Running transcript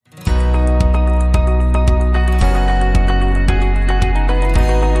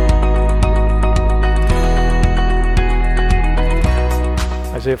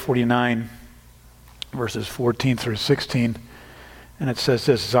Isaiah 49, verses 14 through 16. And it says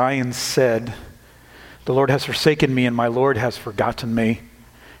this, Zion said, the Lord has forsaken me and my Lord has forgotten me.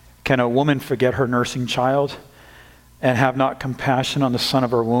 Can a woman forget her nursing child and have not compassion on the son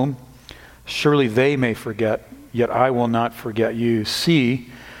of her womb? Surely they may forget, yet I will not forget you. See,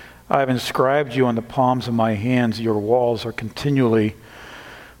 I have inscribed you on the palms of my hands. Your walls are continually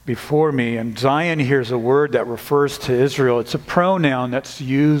before me. And Zion here is a word that refers to Israel. It's a pronoun that's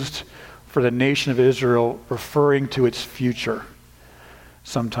used for the nation of Israel, referring to its future.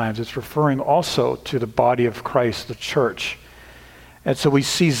 Sometimes it's referring also to the body of Christ, the church. And so we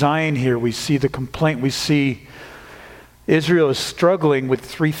see Zion here, we see the complaint, we see Israel is struggling with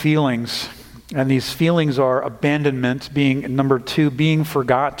three feelings. And these feelings are abandonment, being number 2, being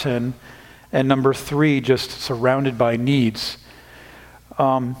forgotten, and number 3, just surrounded by needs.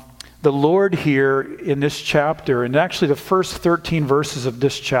 The Lord here in this chapter, and actually the first 13 verses of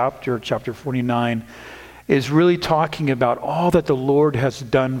this chapter, chapter 49, is really talking about all that the Lord has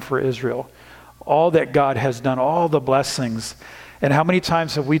done for Israel, all that God has done, all the blessings. And how many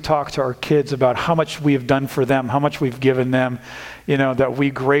times have we talked to our kids about how much we have done for them, how much we've given them, that we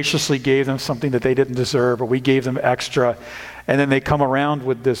graciously gave them something that they didn't deserve, or we gave them extra. And then they come around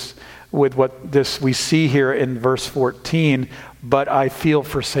with what we see here in verse 14, but I feel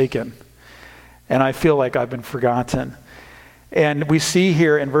forsaken. And I feel like I've been forgotten. And we see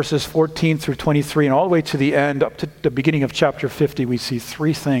here in verses 14 through 23 and all the way to the end, up to the beginning of chapter 50, we see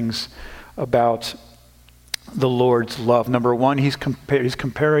 3 things about the Lord's love. Number 1, he's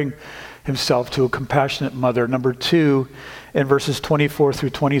comparing himself to a compassionate mother. Number 2, in verses 24 through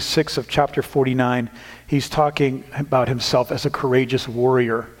 26 of chapter 49, he's talking about himself as a courageous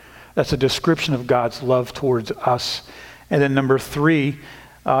warrior. That's a description of God's love towards us. And then number 3,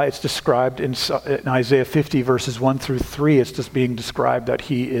 it's described in Isaiah 50, verses 1 through 3. It's just being described that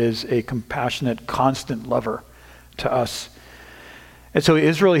he is a compassionate, constant lover to us. And so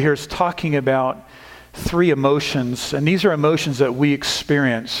Israel here is talking about 3 emotions, and these are emotions that we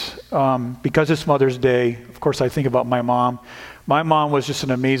experience. Because it's Mother's Day, of course, I think about my mom. My mom was just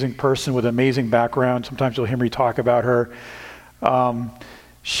an amazing person with an amazing background. Sometimes you'll hear me talk about her. I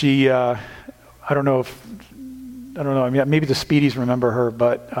don't know, I mean, maybe the Speedies remember her,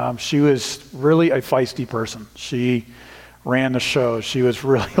 but she was really a feisty person. She ran the show. She was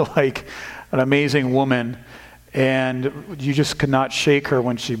really like an amazing woman. And you just could not shake her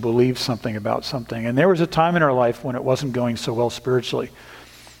when she believed something about something. And there was a time in her life when it wasn't going so well spiritually.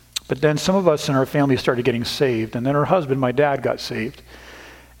 But then some of us in our family started getting saved. And then her husband, my dad, got saved.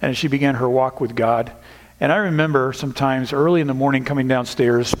 And she began her walk with God. And I remember sometimes early in the morning coming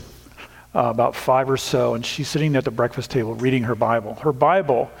downstairs, about 5 or so, and she's sitting at the breakfast table reading her Bible. Her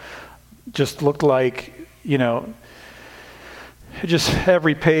Bible just looked like, just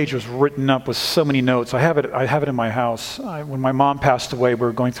every page was written up with so many notes. I have it in my house. When my mom passed away, we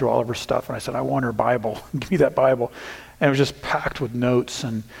were going through all of her stuff, and I said, I want her Bible. Give me that Bible. And it was just packed with notes.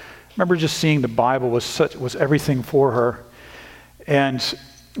 And I remember just seeing the Bible was everything for her. And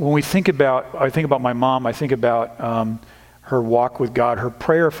when I think about my mom, I think about her walk with God, her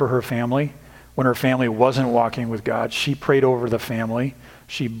prayer for her family. When her family wasn't walking with God, she prayed over the family.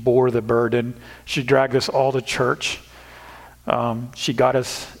 She bore the burden. She dragged us all to church. She got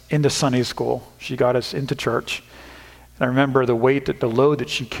us into Sunday school. She got us into church. And I remember the load that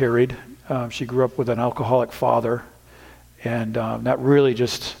she carried. She grew up with an alcoholic father. And that really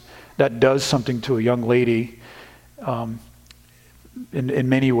that does something to a young lady in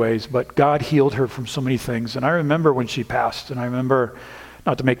many ways. But God healed her from so many things. And I remember when she passed, and I remember,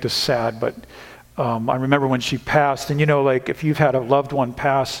 not to make this sad, but I remember when she passed. And like if you've had a loved one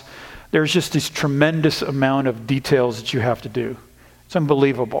pass, there's just this tremendous amount of details that you have to do. It's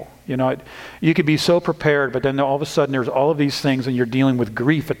unbelievable. You could be so prepared, but then all of a sudden there's all of these things and you're dealing with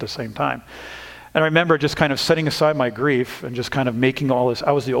grief at the same time. And I remember just kind of setting aside my grief and just kind of making all this.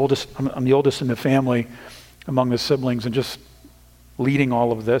 I'm the oldest in the family among the siblings, and just leading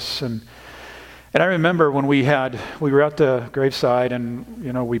all of this. And I remember when we were at the graveside, and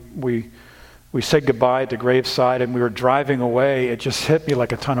we said goodbye at the graveside, and we were driving away. It just hit me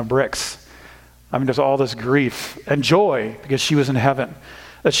like a ton of bricks. I mean, there's all this grief and joy because she was in heaven.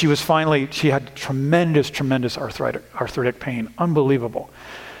 That she had tremendous arthritic pain, unbelievable.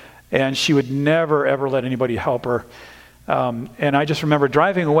 And she would never, ever let anybody help her. And I just remember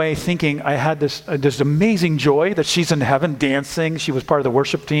driving away thinking I had this amazing joy that she's in heaven dancing. She was part of the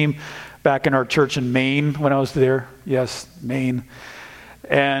worship team back in our church in Maine when I was there. Yes, Maine.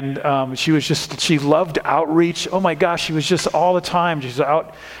 And she loved outreach. Oh my gosh, she was just all the time. She was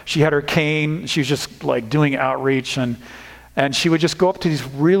out. She had her cane. She was just like doing outreach. And And she would just go up to these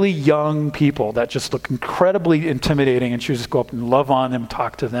really young people that just look incredibly intimidating, and she would just go up and love on them,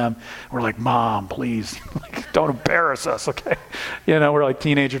 talk to them. We're like, Mom, please, like, don't embarrass us, okay? We're like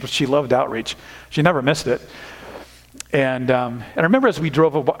teenagers, but she loved outreach. She never missed it. And I remember as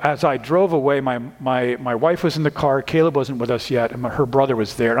I drove away, my wife was in the car, Caleb wasn't with us yet, and her brother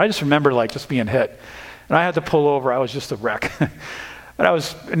was there. And I just remember like just being hit. And I had to pull over. I was just a wreck. And I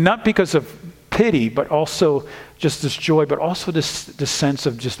was, not because of pity, but also just this joy, but also this sense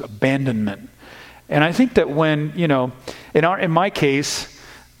of just abandonment. And I think that when, in my case,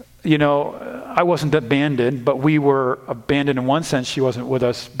 I wasn't abandoned, but we were abandoned in one sense. She wasn't with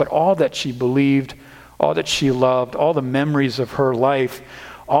us, but all that she believed, all that she loved, all the memories of her life,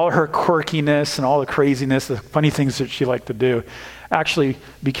 all her quirkiness and all the craziness, the funny things that she liked to do, actually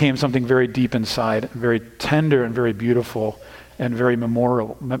became something very deep inside, very tender and very beautiful and very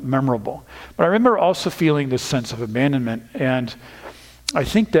memorable. But I remember also feeling this sense of abandonment. And I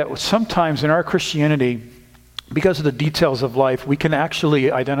think that sometimes in our Christianity, because of the details of life, we can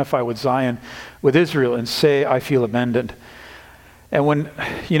actually identify with Zion, with Israel, and say, I feel abandoned. And when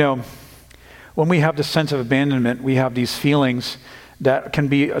we have this sense of abandonment, we have these feelings that can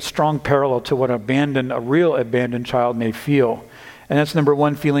be a strong parallel to what a real abandoned child may feel. And that's number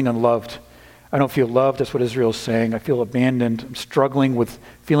one, feeling unloved. I don't feel loved, that's what Israel is saying. I feel abandoned. I'm struggling with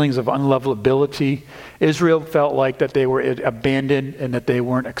feelings of unlovability. Israel felt like that they were abandoned and that they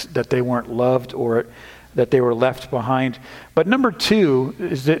weren't loved, or that they were left behind. But number two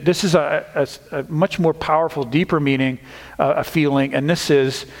is that this is a much more powerful, deeper meaning, a feeling, and this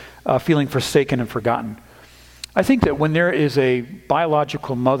is feeling forsaken and forgotten. I think that when there is a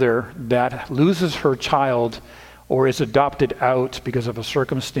biological mother that loses her child or is adopted out because of a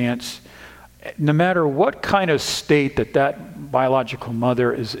circumstance, no matter what kind of state that biological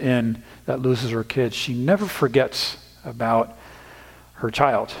mother is in that loses her kids, she never forgets about her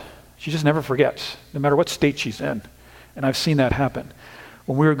child. She just never forgets, no matter what state she's in. And I've seen that happen.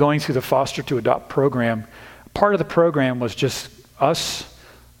 When we were going through the foster to adopt program, part of the program was just us,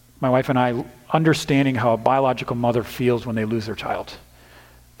 my wife and I, understanding how a biological mother feels when they lose their child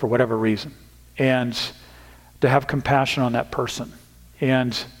for whatever reason. And to have compassion on that person.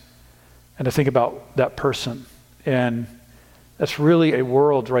 And to think about that person. And that's really a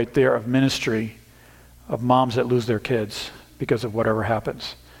world right there of ministry, of moms that lose their kids because of whatever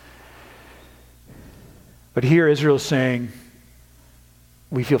happens. But here Israel is saying,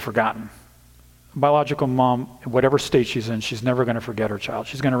 we feel forgotten. A biological mom, in whatever state she's in, she's never going to forget her child.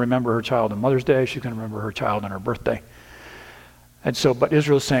 She's going to remember her child on Mother's Day. She's going to remember her child on her birthday. And so, but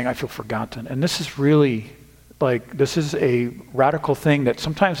Israel is saying, I feel forgotten. And this is really this is a radical thing that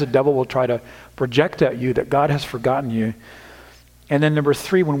sometimes the devil will try to project at you that God has forgotten you. And then number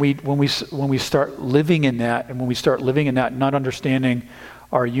three, when we start living in that, and when we start living in that, not understanding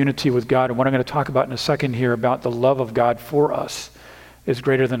our unity with God, and what I'm going to talk about in a second here about the love of God for us is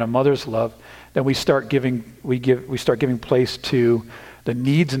greater than a mother's love, then we start giving place to the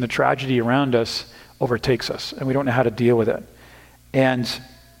needs and the tragedy around us overtakes us, and we don't know how to deal with it. And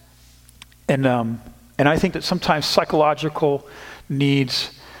I think that sometimes psychological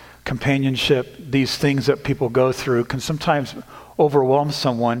needs, companionship, these things that people go through can sometimes overwhelm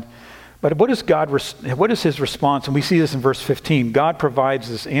someone. But what is his response? And we see this in verse 15. God provides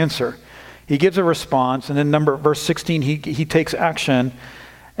this answer. He gives a response, and then verse 16, he takes action,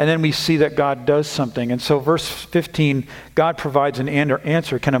 and then we see that God does something. And so verse 15, God provides an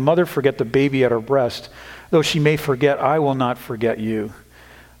answer. Can a mother forget the baby at her breast? Though she may forget, I will not forget you.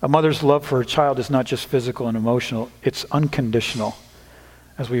 A mother's love for her child is not just physical and emotional, it's unconditional,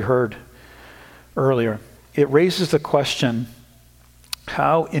 as we heard earlier. It raises the question,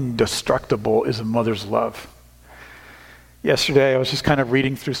 how indestructible is a mother's love? Yesterday, I was just kind of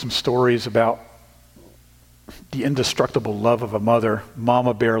reading through some stories about the indestructible love of a mother,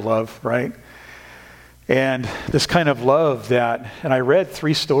 mama bear love, right? And this kind of love and I read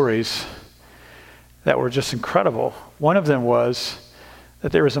 3 stories that were just incredible. One of them was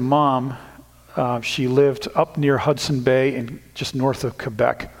that there was a mom, she lived up near Hudson Bay just north of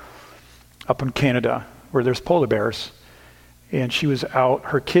Quebec, up in Canada, where there's polar bears. And she was out,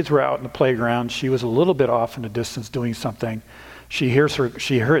 her kids were out in the playground. She was a little bit off in the distance doing something. She hears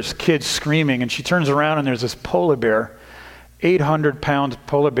kids screaming, and she turns around and there's this polar bear, 700-pound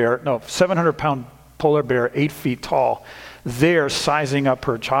polar bear, 8 feet tall, there sizing up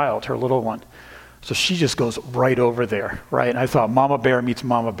her child, her little one. So she just goes right over there, right? And I thought, mama bear meets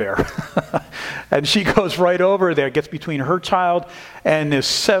mama bear. And she goes right over there, gets between her child and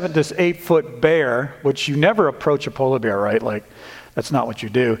this 8-foot bear, which you never approach a polar bear, right? Like, that's not what you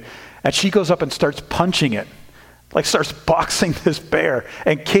do. And she goes up and starts punching it. like starts boxing this bear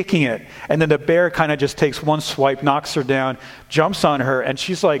and kicking it. And then the bear kind of just takes one swipe, knocks her down, jumps on her, and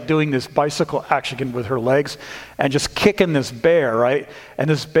she's like doing this bicycle action with her legs and just kicking this bear, right? And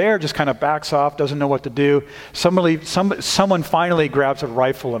this bear just kind of backs off, doesn't know what to do. Someone finally grabs a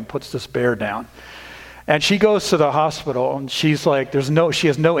rifle and puts this bear down. And she goes to the hospital, and she's like, she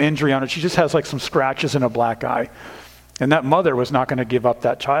has no injury on her. She just has like some scratches and a black eye. And that mother was not going to give up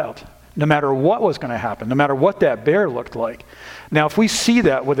that child, no matter what was going to happen, no matter what that bear looked like. Now, if we see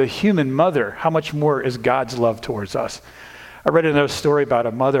that with a human mother, how much more is God's love towards us? I read another story about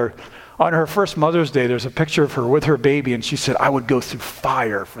a mother. On her first Mother's Day, there's a picture of her with her baby, and she said, I would go through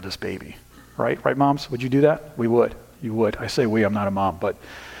fire for this baby. Right? Right, moms? Would you do that? We would. You would. I say we, I'm not a mom, but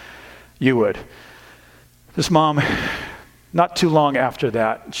you would. This mom, not too long after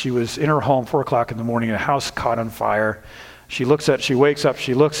that, she was in her home, 4 o'clock in the morning, a house caught on fire. She wakes up,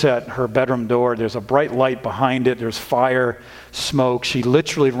 she looks at her bedroom door. There's a bright light behind it. There's fire, smoke. She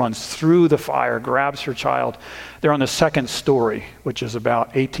literally runs through the fire, grabs her child. They're on the second story, which is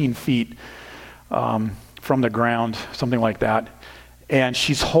about 18 feet from the ground, something like that. And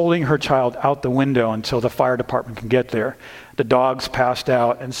she's holding her child out the window until the fire department can get there. The dog's passed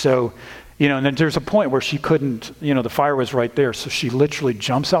out. And so, and then there's a point where she couldn't, the fire was right there. So she literally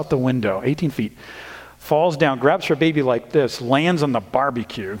jumps out the window, 18 feet, falls down, grabs her baby like this, lands on the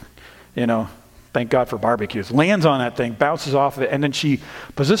barbecue, thank God for barbecues, lands on that thing, bounces off of it, and then she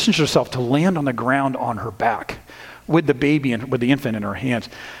positions herself to land on the ground on her back with the baby and with the infant in her hands.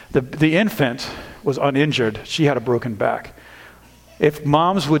 The infant was uninjured. She had a broken back. If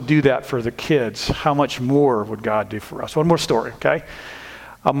moms would do that for the kids, how much more would God do for us? One more story, okay?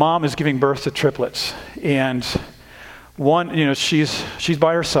 A mom is giving birth to triplets, and one, she's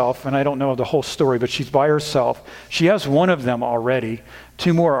by herself, and I don't know the whole story, but she's by herself. She has one of them already.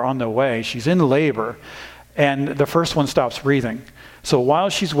 2 more are on the way. She's in labor, and the first one stops breathing. So while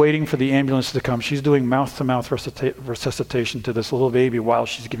she's waiting for the ambulance to come, she's doing mouth-to-mouth resuscitation to this little baby while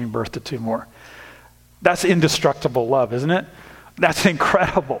she's giving birth to 2 more. That's indestructible love, isn't it? That's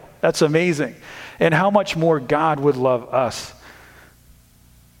incredible. That's amazing. And how much more God would love us.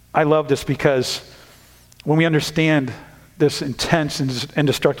 I love this because when we understand this intense and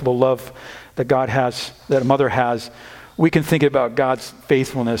indestructible love that God has, that a mother has, we can think about God's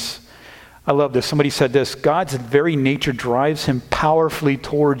faithfulness. I love this. Somebody said this: God's very nature drives him powerfully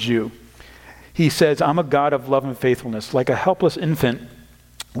towards you. He says, I'm a God of love and faithfulness. Like a helpless infant,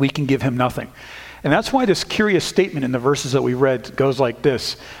 we can give him nothing. And that's why this curious statement in the verses that we read goes like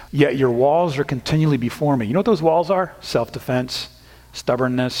this: yet your walls are continually before me. You know what those walls are? Self-defense,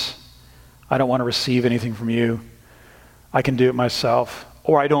 stubbornness. I don't want to receive anything from you. I can do it myself.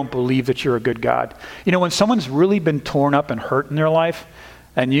 Or I don't believe that you're a good God. When someone's really been torn up and hurt in their life,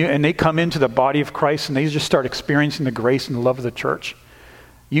 and they come into the body of Christ and they just start experiencing the grace and the love of the church,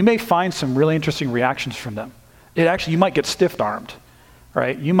 you may find some really interesting reactions from them. You might get stiff-armed,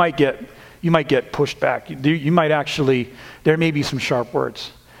 right? You might get pushed back. There may be some sharp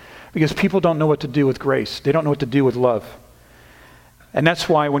words. Because people don't know what to do with grace. They don't know what to do with love. And that's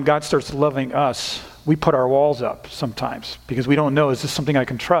why when God starts loving us, we put our walls up sometimes because we don't know, is this something I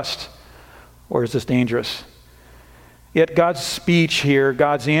can trust or is this dangerous? Yet God's speech here,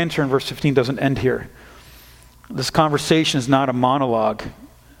 God's answer in verse 15 doesn't end here. This conversation is not a monologue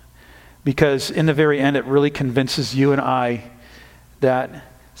because in the very end it really convinces you and I that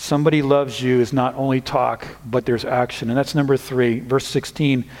somebody loves you is not only talk, but there's action. And that's number 3, verse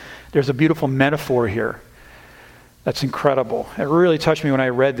 16. There's a beautiful metaphor here. That's incredible. It really touched me when I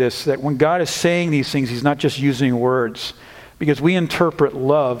read this, that when God is saying these things, he's not just using words, because we interpret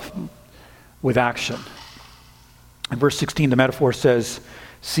love with action. In verse 16, the metaphor says,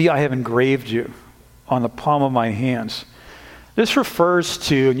 see, I have engraved you on the palm of my hands. This refers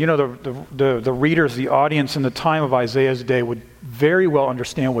to, the readers, the audience in the time of Isaiah's day would very well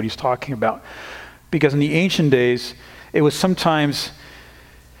understand what he's talking about. Because in the ancient days, it was sometimes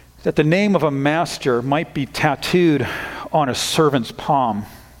that the name of a master might be tattooed on a servant's palm.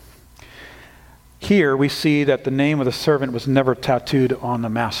 Here we see that the name of the servant was never tattooed on the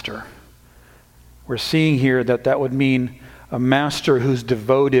master. We're seeing here that would mean a master who's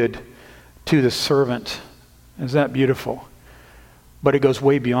devoted to the servant. Isn't that beautiful? But it goes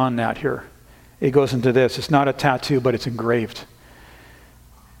way beyond that here. It goes into this. It's not a tattoo, but it's engraved.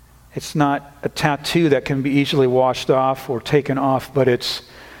 It's not a tattoo that can be easily washed off or taken off, but it's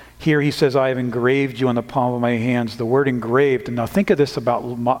here he says, I have engraved you on the palm of my hands. The word engraved, and now think of this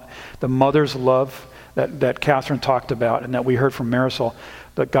about the mother's love that Catherine talked about and that we heard from Marisol,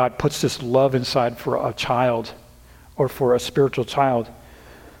 that God puts this love inside for a child or for a spiritual child.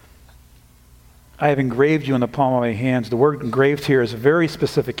 I have engraved you in the palm of my hands. The word engraved here is a very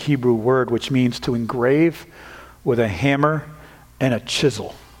specific Hebrew word, which means to engrave with a hammer and a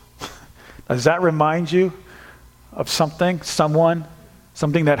chisel. Does that remind you of something, someone,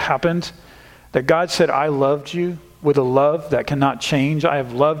 something that happened? That God said, I loved you with a love that cannot change. I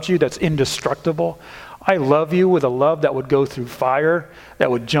have loved you that's indestructible. I love you with a love that would go through fire, that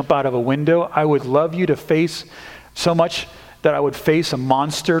would jump out of a window. I would love you to face so much that I would face a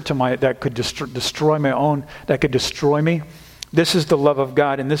monster that could destroy me. This is the love of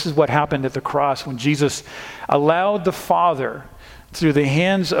God, and this is what happened at the cross when Jesus allowed the Father, through the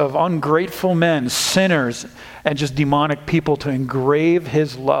hands of ungrateful men, sinners, and just demonic people, to engrave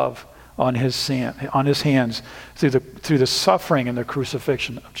his love on his hands through the suffering and the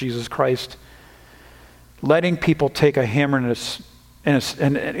crucifixion of Jesus Christ. Letting people take a hammer and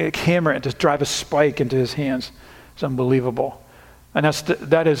just drive a spike into his hands. It's unbelievable. And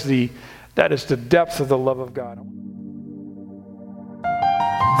that is the depth of the love of God.